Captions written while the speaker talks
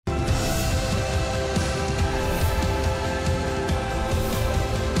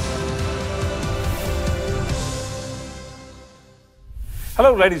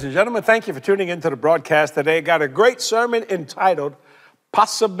Hello, ladies and gentlemen. Thank you for tuning into the broadcast today. Got a great sermon entitled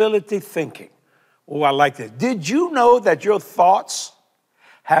Possibility Thinking. Oh, I like this. Did you know that your thoughts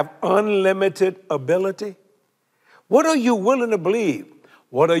have unlimited ability? What are you willing to believe?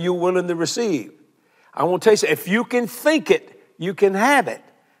 What are you willing to receive? I want to tell you, if you can think it, you can have it.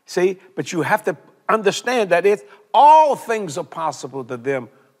 See, but you have to understand that all things are possible to them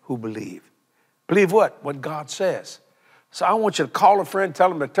who believe. Believe what? What God says. So I want you to call a friend, tell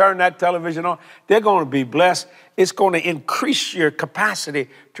them to turn that television on. They're going to be blessed. It's going to increase your capacity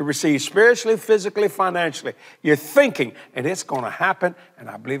to receive spiritually, physically, financially. You're thinking, and it's going to happen, and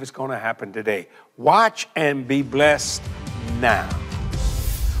I believe it's going to happen today. Watch and be blessed now.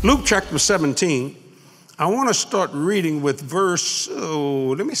 Luke chapter 17. I want to start reading with verse,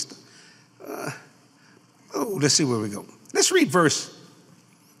 let's see where we go. Let's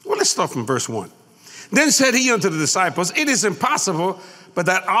start from verse 1. Then said he unto the disciples, it is impossible, but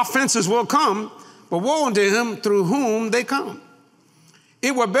that offenses will come, but woe unto him through whom they come.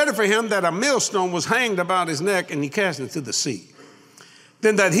 It were better for him that a millstone was hanged about his neck and he cast into the sea,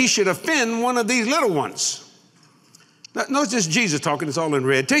 than that he should offend one of these little ones. Now, notice this Jesus talking, it's all in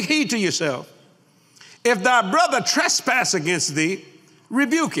red. Take heed to yourself. If thy brother trespass against thee,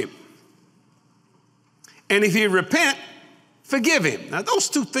 rebuke him. And if he repent, forgive him. Now, those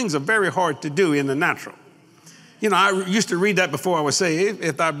two things are very hard to do in the natural. You know, I used to read that before I would say,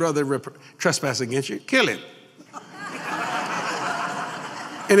 if thy brother trespass against you, kill him.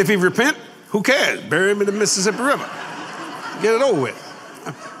 And if he repent, who cares? Bury him in the Mississippi River. Get it over with.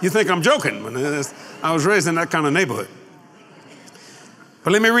 You think I'm joking? I was raised in that kind of neighborhood.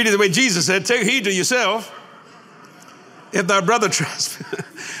 But let me read it the way Jesus said, take heed to yourself. If thy brother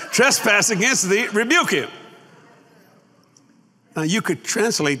trespass against thee, rebuke him. Now, you could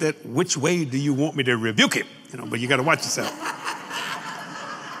translate that, which way do you want me to rebuke him? But you got to watch yourself.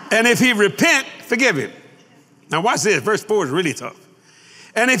 And if he repent, forgive him. Now, watch this. Verse 4 is really tough.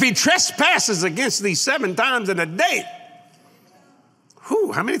 And if he trespasses against thee 7 times in a day,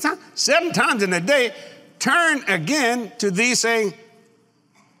 how many times? 7 times in a day, turn again to thee, saying,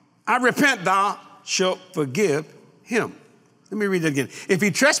 I repent, thou shalt forgive him. Let me read that again. If he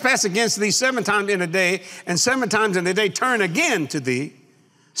trespass against thee 7 times in a day, and 7 times in a day turn again to thee,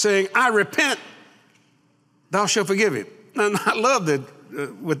 saying, I repent, thou shalt forgive him. Now, I love that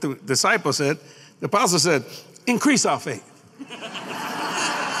what the disciple said. The apostle said, increase our faith.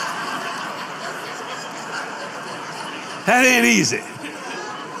 That ain't easy.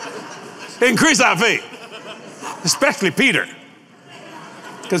 Increase our faith. Especially Peter.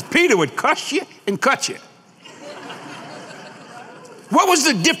 Because Peter would cuss you and cut you. What was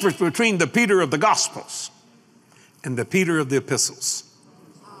the difference between the Peter of the Gospels and the Peter of the epistles?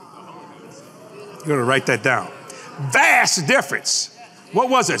 You're going to write that down. Vast difference. What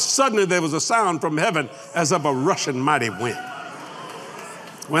was it? Suddenly there was a sound from heaven as of a rushing mighty wind.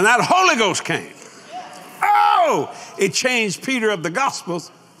 When that Holy Ghost came, it changed Peter of the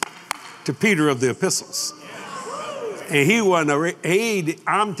Gospels to Peter of the epistles. And he wasn't,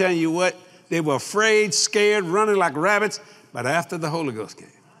 I'm telling you what, they were afraid, scared, running like rabbits. But after the Holy Ghost came,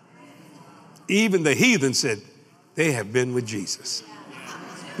 even the heathen said, they have been with Jesus.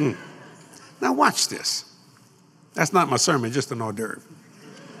 Now watch this. That's not my sermon, just an hors d'oeuvre.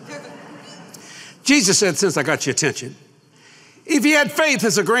 Jesus said, since I got your attention, if you had faith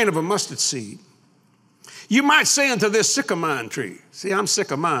as a grain of a mustard seed, you might say unto this sycamore tree. See, I'm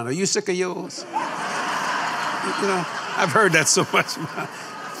sick of mine. Are you sick of yours? I've heard that so much.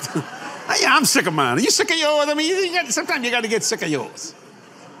 Yeah, I'm sick of mine. Are you sick of yours? I mean, sometimes you got to get sick of yours.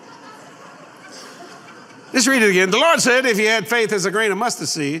 Let's read it again. The Lord said, if you had faith as a grain of mustard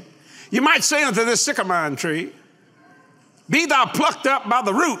seed, you might say unto this sycamore tree, be thou plucked up by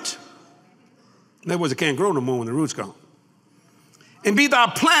the root. In other words, it can't grow no more when the root's gone. And be thou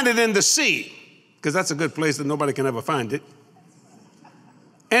planted in the sea, because that's a good place that nobody can ever find it.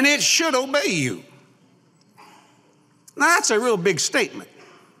 And it should obey you. Now, that's a real big statement.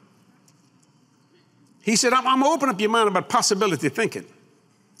 He said, I'm going to open up your mind about possibility thinking.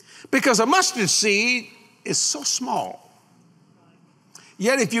 Because a mustard seed is so small.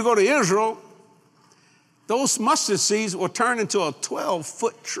 Yet if you go to Israel, those mustard seeds will turn into a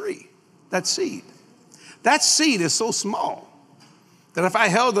 12-foot tree, that seed. That seed is so small that if I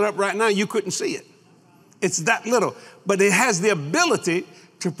held it up right now, you couldn't see it. It's that little. But it has the ability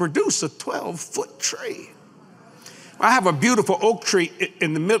to produce a 12-foot tree. I have a beautiful oak tree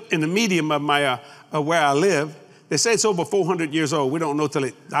in the medium of my where I live. They say it's over 400 years old. We don't know till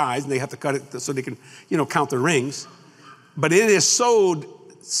it dies, and they have to cut it so they can, count the rings. But it has sowed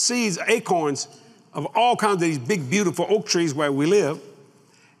seeds, acorns of all kinds of these big, beautiful oak trees where we live.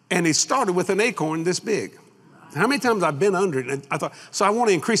 And it started with an acorn this big. How many times I've been under it, and I thought, so I want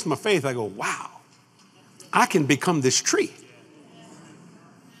to increase my faith. I go, wow, I can become this tree.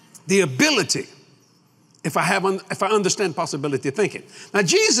 The ability, if I understand possibility thinking. Now,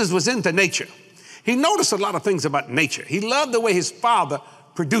 Jesus was into nature. He noticed a lot of things about nature. He loved the way his Father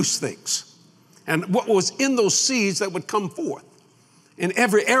produced things and what was in those seeds that would come forth in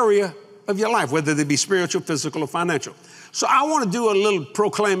every area of your life, whether they be spiritual, physical, or financial. So I want to do a little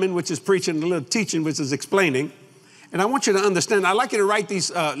proclaiming, which is preaching, a little teaching, which is explaining. And I want you to understand, I'd like you to write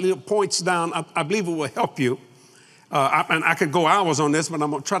these little points down. I believe it will help you. And I could go hours on this, but I'm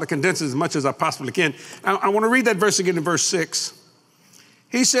going to try to condense it as much as I possibly can. I want to read that verse again in verse 6.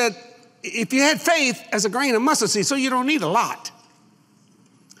 He said, if you had faith as a grain of mustard seed, so you don't need a lot.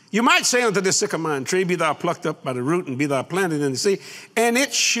 You might say unto this sycamore tree, be thou plucked up by the root and be thou planted in the sea, and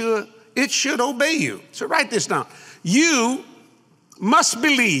it should obey you. So write this down. You must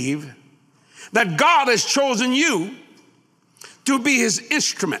believe that God has chosen you to be his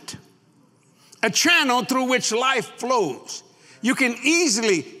instrument, a channel through which life flows. You can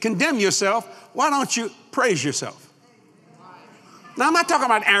easily condemn yourself. Why don't you praise yourself? Now, I'm not talking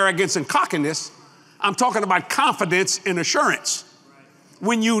about arrogance and cockiness. I'm talking about confidence and assurance.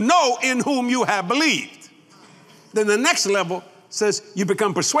 When you know in whom you have believed. Then the next level says you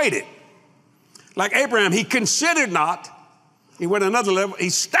become persuaded. Like Abraham, he considered not. He went another level. He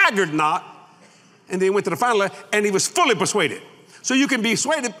staggered not. And then he went to the final level, and he was fully persuaded. So you can be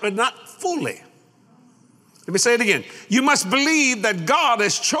persuaded, but not fully. Let me say it again. You must believe that God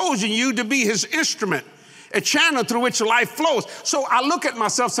has chosen you to be his instrument, a channel through which life flows. So I look at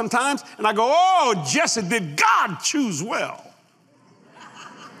myself sometimes and I go, oh, Jesse, did God choose well?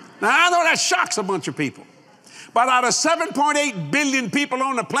 Now, I know that shocks a bunch of people. But out of 7.8 billion people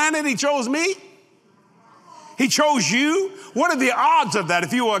on the planet, he chose me. He chose you. What are the odds of that?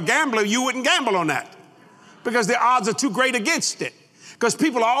 If you were a gambler, you wouldn't gamble on that because the odds are too great against it. Because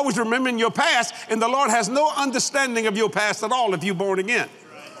people are always remembering your past, and the Lord has no understanding of your past at all if you're born again.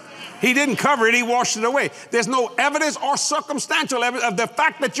 He didn't cover it. He washed it away. There's no evidence or circumstantial evidence of the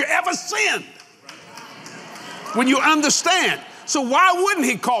fact that you ever sinned when you understand. So why wouldn't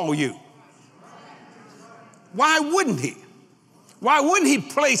he call you? Why wouldn't he? Why wouldn't he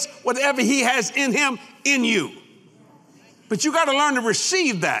place whatever he has in him in you? But you got to learn to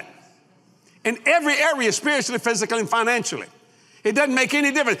receive that in every area, spiritually, physically, and financially. It doesn't make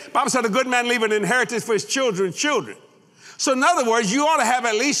any difference. The Bible said a good man leave an inheritance for his children's children. So in other words, you ought to have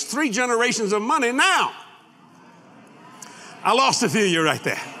at least 3 generations of money now. I lost a few of you right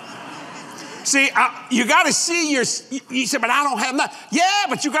there. See, you got to see you say, but I don't have nothing. Yeah,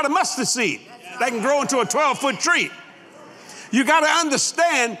 but you got a mustard seed that can grow into a 12-foot tree. You got to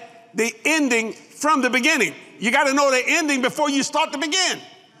understand the ending from the beginning. You got to know the ending before you start to begin.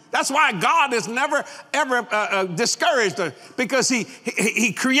 That's why God is never, ever discouraged because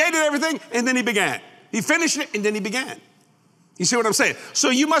he created everything and then he began. He finished it and then he began. You see what I'm saying? So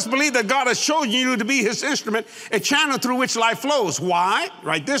you must believe that God has chosen you to be his instrument, a channel through which life flows. Why?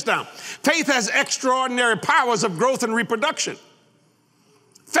 Write this down. Faith has extraordinary powers of growth and reproduction.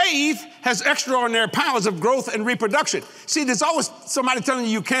 Faith has extraordinary powers of growth and reproduction. See, there's always somebody telling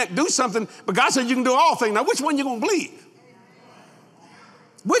you can't do something, but God said you can do all things. Now, which one you going to believe?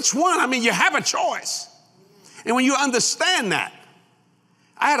 Which one? I mean, you have a choice. And when you understand that,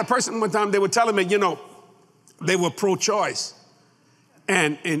 I had a person one time, they were telling me, they were pro-choice.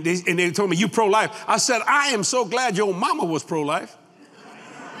 And they told me, you pro-life. I said, I am so glad your mama was pro-life.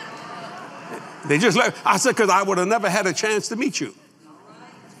 They just left. I said, because I would have never had a chance to meet you.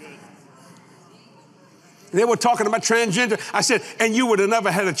 They were talking about transgender. I said, and you would have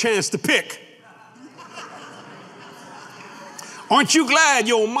never had a chance to pick. Aren't you glad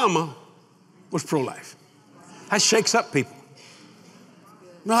your mama was pro-life? That shakes up people.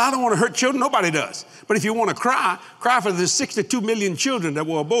 No, I don't want to hurt children. Nobody does. But if you want to cry for the 62 million children that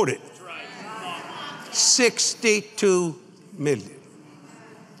were aborted. 62 million.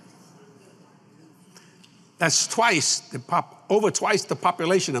 That's over twice the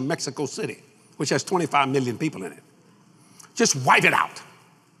population of Mexico City, which has 25 million people in it. Just wipe it out.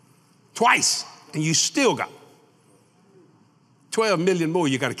 Twice. And you still got 12 million more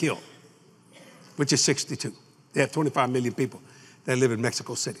you got to kill, which is 62. They have 25 million people that live in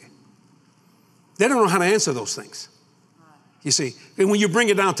Mexico City. They don't know how to answer those things. You see, and when you bring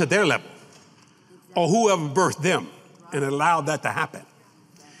it down to their level, or whoever birthed them and allowed that to happen.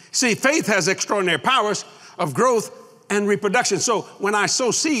 See, faith has extraordinary powers of growth and reproduction. So when I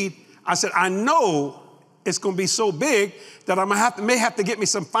sow seed, I said, I know it's going to be so big that I may have to get me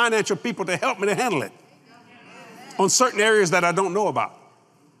some financial people to help me to handle it on certain areas that I don't know about.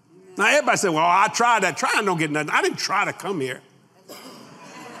 Now, everybody said, well, I tried that. Trying don't get nothing. I didn't try to come here.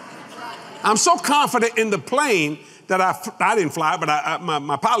 I'm so confident in the plane that I didn't fly, but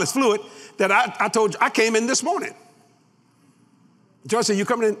my pilots flew it, that I told you, I came in this morning. George said, you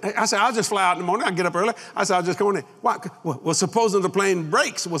coming in? I said, I'll just fly out in the morning. I get up early. I said, I'll just go in. Why? Well, supposing the plane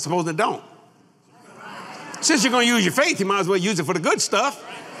breaks, well, supposing it don't. Since you're going to use your faith, you might as well use it for the good stuff.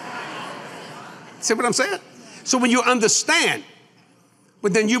 See what I'm saying? So when you understand,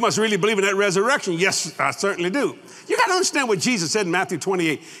 but then you must really believe in that resurrection. Yes, I certainly do. You got to understand what Jesus said in Matthew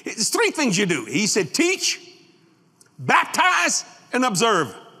 28. It's 3 things you do. He said, teach, baptize, and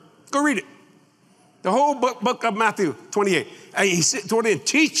observe. Go read it. The whole book of Matthew 28. He said,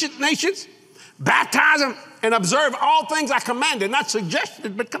 teach nations, baptize them, and observe all things I commanded, not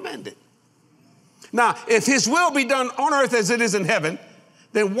suggested, but commanded. Now, if his will be done on earth as it is in heaven,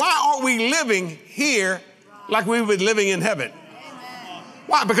 then why aren't we living here like we were living in heaven?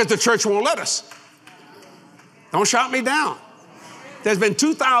 Why? Because the church won't let us. Don't shout me down. There's been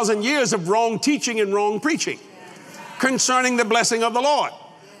 2,000 years of wrong teaching and wrong preaching concerning the blessing of the Lord,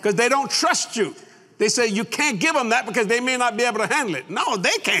 because they don't trust you. They say you can't give them that because they may not be able to handle it. No,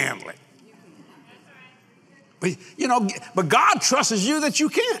 they can't handle it. But God trusts you that you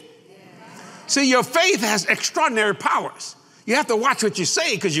can. See, your faith has extraordinary powers. You have to watch what you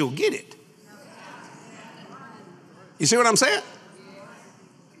say because you'll get it. You see what I'm saying?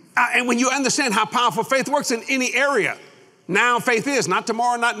 And when you understand how powerful faith works in any area, now faith is, not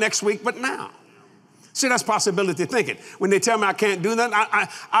tomorrow, not next week, but now. See, that's possibility thinking. When they tell me I can't do that,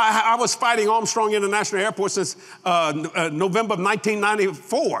 I was fighting Armstrong International Airport since November of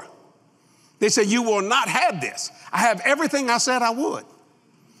 1994. They said, you will not have this. I have everything I said I would.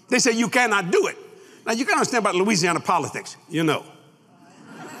 They said, you cannot do it. Now, you can understand about Louisiana politics. You know.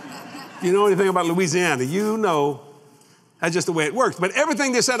 If you know anything about Louisiana, you know that's just the way it works. But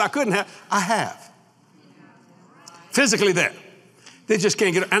everything they said I couldn't have, I have. Physically there. They just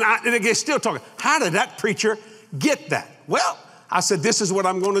can't get it. And they're still talking. How did that preacher get that? Well, I said, this is what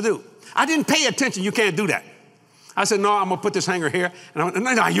I'm going to do. I didn't pay attention. You can't do that. I said, no, I'm going to put this hanger here. And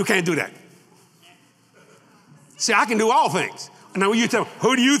no, you can't do that. See, I can do all things. And now when you tell me,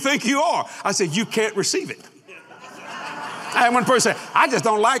 who do you think you are? I said, you can't receive it. I had one person say, I just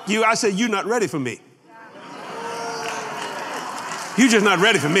don't like you. I said, you're not ready for me. You're just not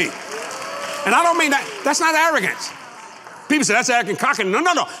ready for me. And I don't mean that. That's not arrogance. People say, that's arrogant, cocky. No.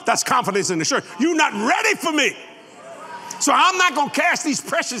 That's confidence in the church. You're not ready for me. So I'm not going to cast these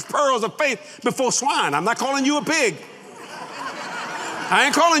precious pearls of faith before swine. I'm not calling you a pig. I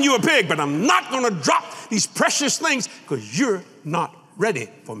ain't calling you a pig, but I'm not going to drop these precious things because you're not ready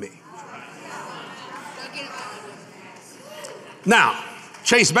for me. Now,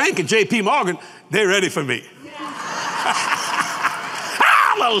 Chase Bank and J.P. Morgan, they're ready for me.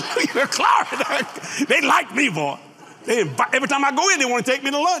 Hallelujah, glory. They like me, boy. Every time I go in, they want to take me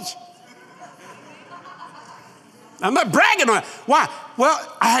to lunch. I'm not bragging on it. Why? Well,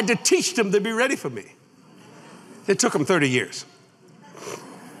 I had to teach them to be ready for me. It took them 30 years.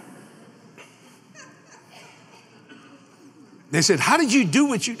 They said, how did you do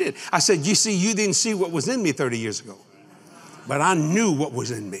what you did? I said, you see, you didn't see what was in me 30 years ago, but I knew what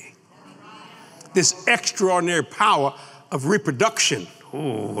was in me. This extraordinary power of reproduction,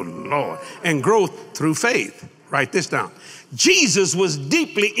 oh Lord, and growth through faith. Write this down. Jesus was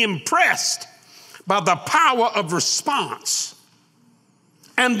deeply impressed by the power of response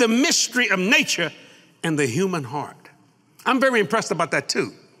and the mystery of nature and the human heart. I'm very impressed about that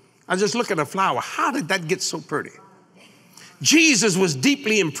too. I just look at a flower. How did that get so pretty? Jesus was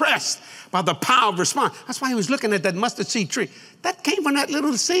deeply impressed by the power of response. That's why he was looking at that mustard seed tree. That came from that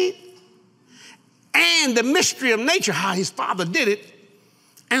little seed. And the mystery of nature, how his father did it,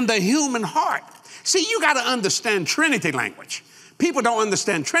 and the human heart. See, you got to understand Trinity language. People don't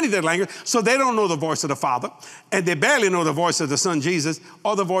understand Trinity language, so they don't know the voice of the Father, and they barely know the voice of the Son, Jesus,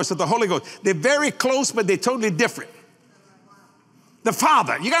 or the voice of the Holy Ghost. They're very close, but they're totally different. The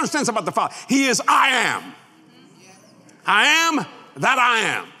Father, you got to understand something about the Father. He is I am. I am that I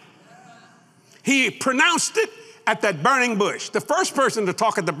am. He pronounced it at that burning bush. The first person to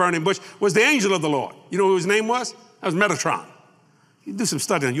talk at the burning bush was the angel of the Lord. You know who his name was? That was Metatron. You do some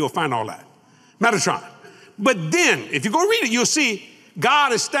studying, you'll find all that. Metatron. But then, if you go read it, you'll see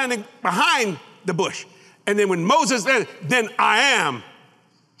God is standing behind the bush. And then when Moses, then I am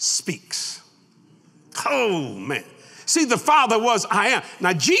speaks. Oh, man. See, the Father was I am.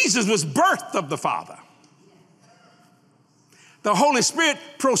 Now, Jesus was birthed of the Father. The Holy Spirit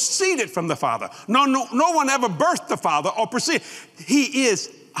proceeded from the Father. No one ever birthed the Father or proceeded. He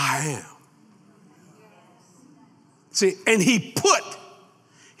is I am. See, and he put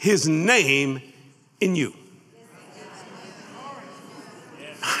his name in you.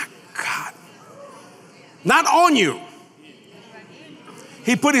 My God. Not on you.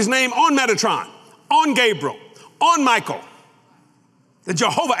 He put his name on Metatron, on Gabriel, on Michael, the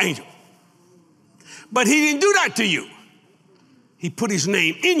Jehovah angel. But he didn't do that to you. He put his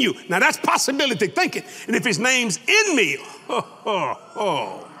name in you. Now that's possibility thinking. And if his name's in me,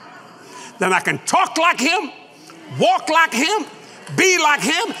 then I can talk like him, walk like him, be like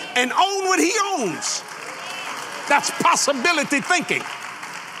him, and own what he owns. That's possibility thinking.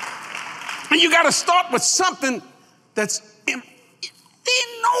 And you got to start with something that's in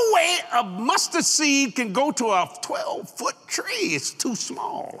no way a mustard seed can go to a 12-foot tree. It's too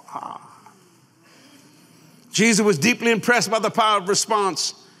small. Jesus was deeply impressed by the power of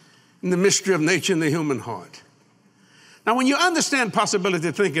response in the mystery of nature and the human heart. Now, when you understand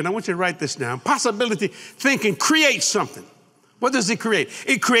possibility thinking, I want you to write this down. Possibility thinking creates something. What does it create?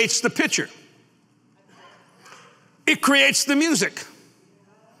 It creates the picture. It creates the music.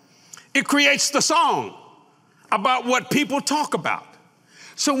 It creates the song about what people talk about.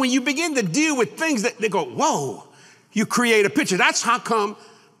 So when you begin to deal with things that they go, whoa, you create a picture. That's how come,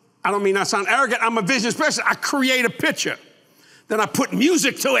 I don't mean I sound arrogant, I'm a vision person. I create a picture. Then I put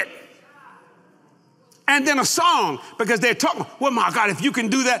music to it. And then a song, because they're talking, well, my God, if you can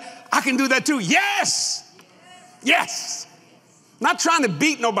do that, I can do that too. Yes. Yes. Not trying to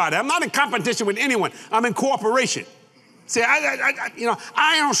beat nobody. I'm not in competition with anyone. I'm in cooperation. See,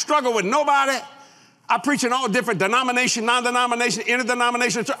 I don't struggle with nobody. I preach in all different denominations, non-denomination,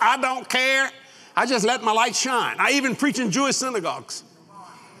 interdenomination. I don't care. I just let my light shine. I even preach in Jewish synagogues.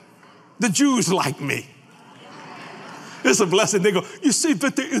 The Jews like me. It's a blessing. They go, you say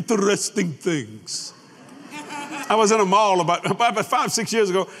very interesting things. I was in a mall about 5-6 years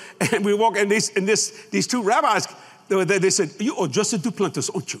ago, and we walked, and these two rabbis, they said, you are Justin Duplantis,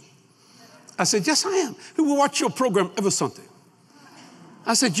 aren't you? I said, yes, I am. We watch your program every Sunday.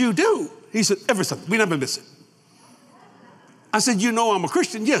 I said, you do? He said, every Sunday. We never miss it. I said, you know I'm a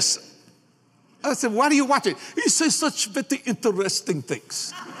Christian? Yes. I said, why do you watch it? He says such very interesting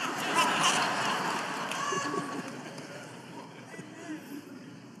things.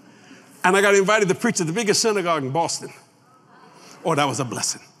 And I got invited to preach at the biggest synagogue in Boston. Oh, that was a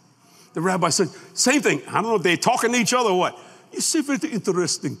blessing. The rabbi said, same thing. I don't know if they're talking to each other or what. You say very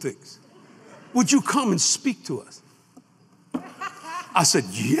interesting things. Would you come and speak to us? I said,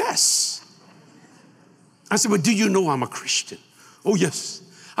 yes. I said, but do you know I'm a Christian? Oh, yes.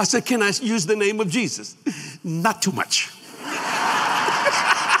 I said, can I use the name of Jesus? Not too much.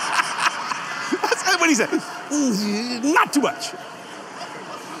 That's what he said. Not too much.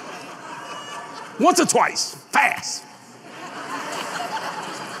 Once or twice, fast.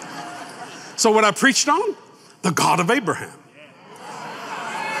 So what I preached on? The God of Abraham.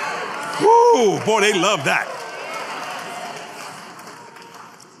 Ooh, boy, they love that.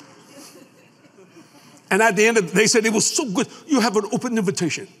 And at the end, they said, it was so good. You have an open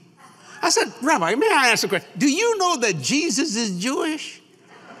invitation. I said, Rabbi, may I ask a question? Do you know that Jesus is Jewish?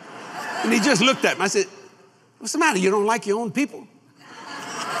 And he just looked at me. I said, what's the matter? You don't like your own people?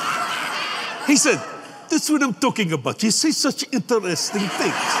 He said, that's what I'm talking about. You say such interesting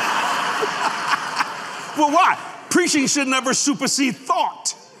things. Well, why? Preaching should never supersede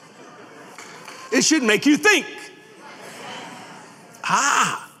thought. It should make you think.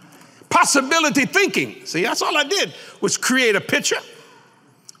 Possibility thinking. See, that's all I did was create a picture,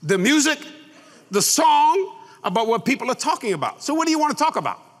 the music, the song about what people are talking about. So what do you want to talk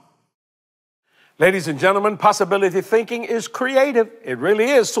about? Ladies and gentlemen, possibility thinking is creative. It really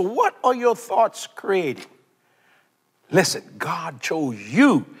is. So what are your thoughts creating? Listen, God chose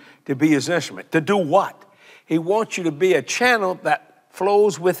you to be his instrument. To do what? He wants you to be a channel that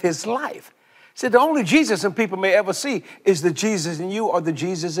flows with his life. See, the only Jesus and people may ever see is the Jesus in you or the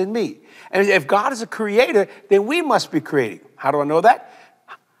Jesus in me. And if God is a creator, then we must be creating. How do I know that?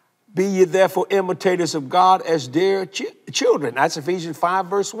 Be ye therefore imitators of God as dear children. That's Ephesians 5,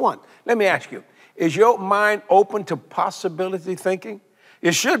 verse 1. Let me ask you, is your mind open to possibility thinking?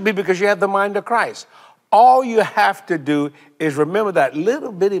 It should be, because you have the mind of Christ. All you have to do is remember that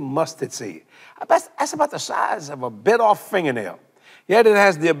little bitty mustard seed. That's about the size of a bit off fingernail. Yet it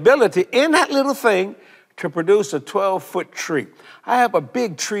has the ability in that little thing to produce a 12-foot tree. I have a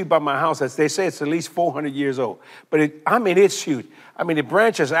big tree by my house that they say it's at least 400 years old. But it's huge. The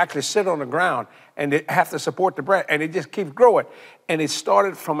branches actually sit on the ground and they have to support the branch, and it just keeps growing. And it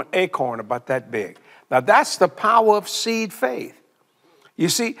started from an acorn about that big. Now that's the power of seed faith. You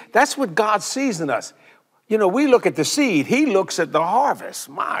see, that's what God sees in us. You know, we look at the seed. He looks at the harvest.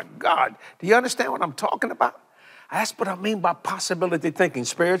 My God, do you understand what I'm talking about? That's what I mean by possibility thinking,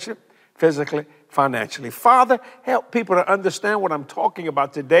 spiritually, physically, financially. Father, help people to understand what I'm talking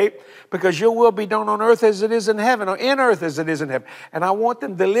about today, because your will be done on earth as it is in heaven, or in earth as it is in heaven. And I want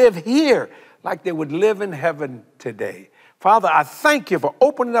them to live here like they would live in heaven today. Father, I thank you for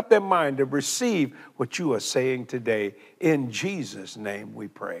opening up their mind to receive what you are saying today. In Jesus' name we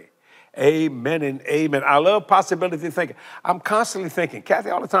pray. Amen and amen. I love possibility thinking. I'm constantly thinking. Kathy,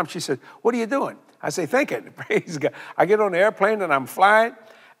 all the time, she says, what are you doing? I say, thinking. Praise God. I get on the airplane and I'm flying.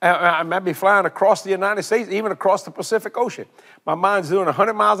 I might be flying across the United States, even across the Pacific Ocean. My mind's doing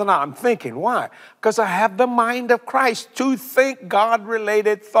 100 miles an hour. I'm thinking. Why? Because I have the mind of Christ to think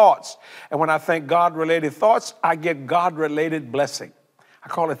God-related thoughts. And when I think God-related thoughts, I get God-related blessing. I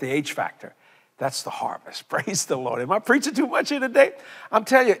call it the H factor. That's the harvest. Praise the Lord. Am I preaching too much here today? I'm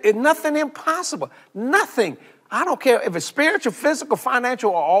telling you, it's nothing impossible. Nothing. I don't care if it's spiritual, physical,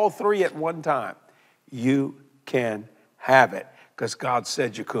 financial, or all three at one time. You can have it, because God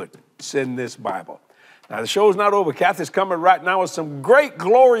said you could. It's in this Bible. Now, the show's not over. Kathy's coming right now with some great,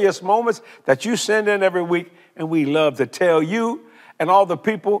 glorious moments that you send in every week, and we love to tell you and all the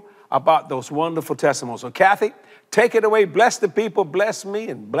people about those wonderful testimonies. So, Kathy, take it away. Bless the people, bless me,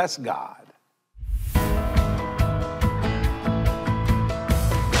 and bless God.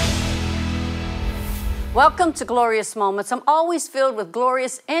 Welcome to Glorious Moments. I'm always filled with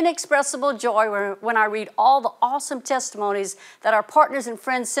glorious, inexpressible joy when I read all the awesome testimonies that our partners and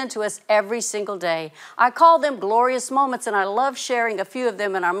friends send to us every single day. I call them Glorious Moments, and I love sharing a few of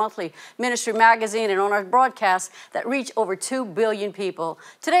them in our monthly ministry magazine and on our broadcasts that reach over 2 billion people.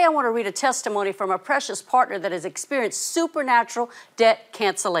 Today, I want to read a testimony from a precious partner that has experienced supernatural debt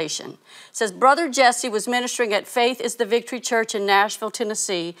cancellation. It says, Brother Jesse was ministering at Faith is the Victory Church in Nashville,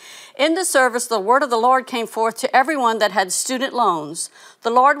 Tennessee. In the service, the word of the Lord came forth to everyone that had student loans. The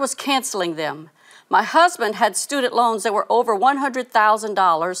Lord was canceling them. My husband had student loans that were over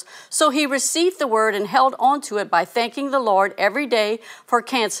 $100,000, so he received the word and held on to it by thanking the Lord every day for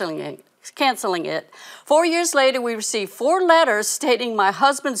canceling it. 4 years later, we received 4 letters stating my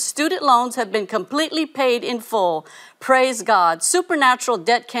husband's student loans have been completely paid in full. Praise God. Supernatural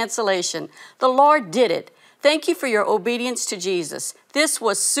debt cancellation. The Lord did it. Thank you for your obedience to Jesus. This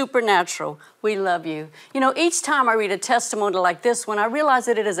was supernatural. We love you. You know, each time I read a testimony like this one, I realize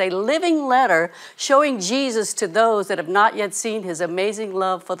that it is a living letter showing Jesus to those that have not yet seen his amazing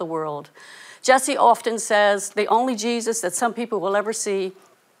love for the world. Jesse often says the only Jesus that some people will ever see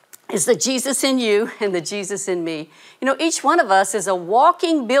is the Jesus in you and the Jesus in me. You know, each one of us is a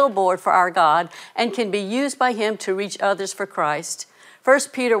walking billboard for our God and can be used by him to reach others for Christ. 1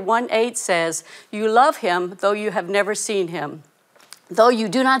 Peter 1:8 says, you love him though you have never seen him. Though you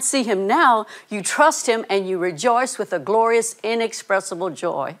do not see him now, you trust him and you rejoice with a glorious, inexpressible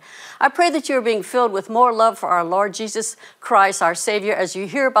joy. I pray that you're being filled with more love for our Lord Jesus Christ, our Savior, as you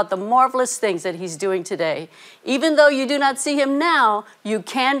hear about the marvelous things that he's doing today. Even though you do not see him now, you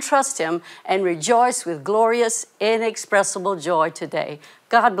can trust him and rejoice with glorious, inexpressible joy today.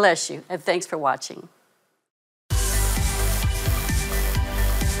 God bless you, and thanks for watching.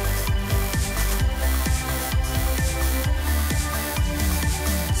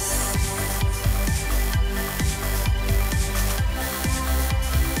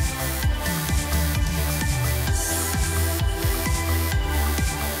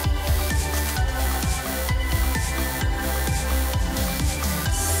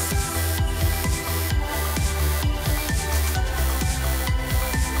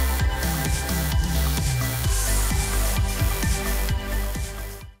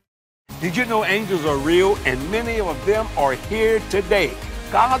 Did you know angels are real, and many of them are here today?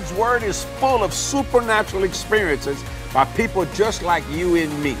 God's word is full of supernatural experiences by people just like you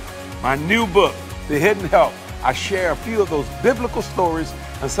and me. My new book, The Hidden Help, I share a few of those biblical stories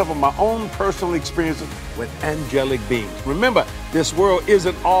and some of my own personal experiences with angelic beings. Remember, this world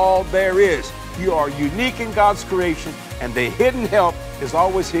isn't all there is. You are unique in God's creation, and The Hidden Help is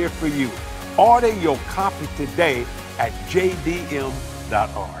always here for you. Order your copy today at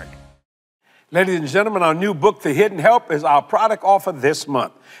jdm.org. Ladies and gentlemen, our new book, The Hidden Help, is our product offer this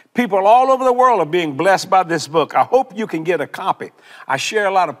month. People all over the world are being blessed by this book. I hope you can get a copy. I share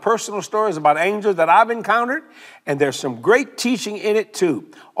a lot of personal stories about angels that I've encountered, and there's some great teaching in it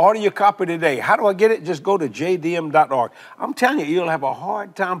too. Order your copy today. How do I get it? Just go to jdm.org. I'm telling you, you'll have a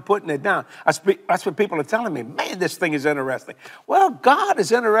hard time putting it down. That's what people are telling me. Man, this thing is interesting. Well, God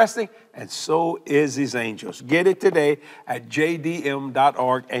is interesting, and so is his angels. Get it today at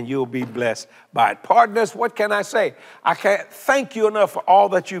jdm.org, and you'll be blessed by it. Partners, what can I say? I can't thank you enough for all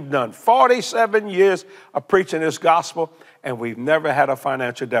that you've done. 47 years of preaching this gospel, and we've never had a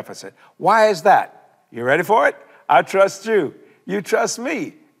financial deficit. Why is that? You ready for it? I trust you. You trust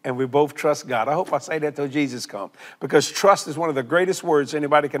me. And we both trust God. I hope I say that till Jesus comes, because trust is one of the greatest words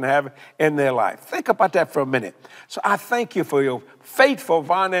anybody can have in their life. Think about that for a minute. So I thank you for your faithful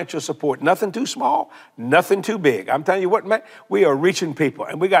financial support. Nothing too small, nothing too big. I'm telling you what, man, we are reaching people,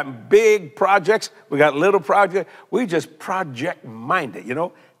 and we got big projects. We got little projects. We just project minded, you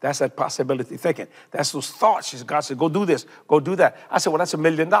know. That's that possibility thinking. That's those thoughts. God said, go do this, go do that. I said, well, that's $1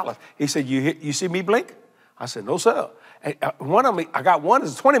 million. He said, you see me blink? I said, no, sir. And one of them, I got one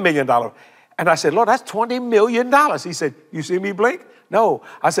that's $20 million. And I said, Lord, that's $20 million. He said, you see me blink? No.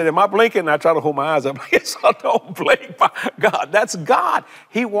 I said, am I blinking? And I try to hold my eyes up. Yes, I don't blink. God, that's God.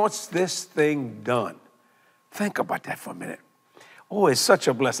 He wants this thing done. Think about that for a minute. Oh, it's such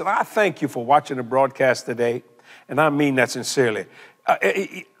a blessing. I thank you for watching the broadcast today. And I mean that sincerely.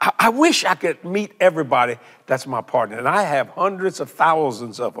 I wish I could meet everybody that's my partner. And I have hundreds of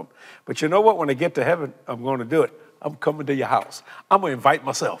thousands of them. But you know what? When I get to heaven, I'm going to do it. I'm coming to your house. I'm going to invite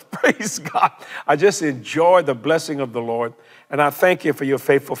myself. Praise God. I just enjoy the blessing of the Lord. And I thank you for your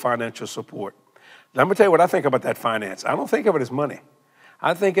faithful financial support. Let me tell you what I think about that finance. I don't think of it as money.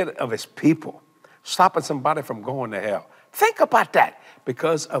 I think of it as people, stopping somebody from going to hell. Think about that,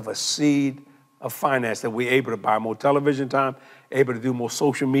 because of a seed of finance that we're able to buy more television time, able to do more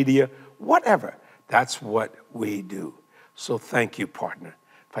social media, whatever. That's what we do. So thank you, partner,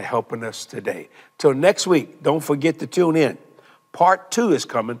 for helping us today. Till next week, don't forget to tune in. Part 2 is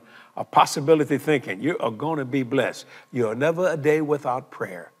coming, a possibility thinking. You are going to be blessed. You're never a day without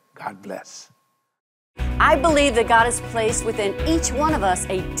prayer. God bless. I believe that God has placed within each one of us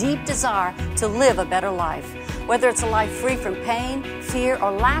a deep desire to live a better life. Whether it's a life free from pain, fear,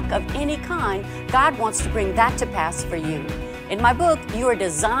 or lack of any kind, God wants to bring that to pass for you. In my book, You Are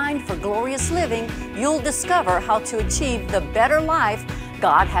Designed for Glorious Living, you'll discover how to achieve the better life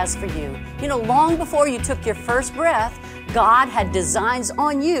God has for you. You know, long before you took your first breath, God had designs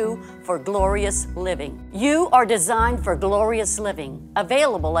on you for glorious living. You Are Designed for Glorious Living,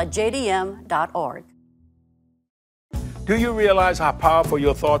 available at jdm.org. Do you realize how powerful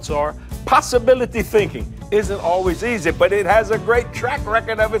your thoughts are? Possibility thinking isn't always easy, but it has a great track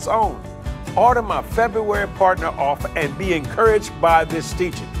record of its own. Order my February partner offer and be encouraged by this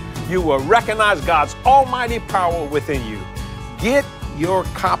teaching. You will recognize God's almighty power within you. Get your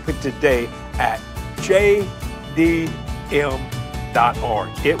copy today at jdm.org.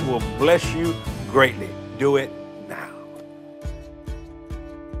 It will bless you greatly. Do it now.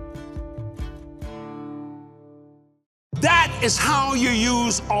 That is how you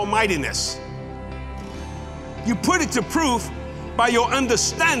use almightiness. You put it to proof by your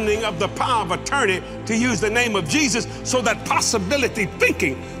understanding of the power of attorney to use the name of Jesus, so that possibility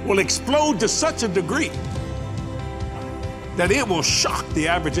thinking will explode to such a degree that it will shock the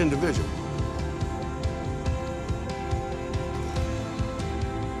average individual.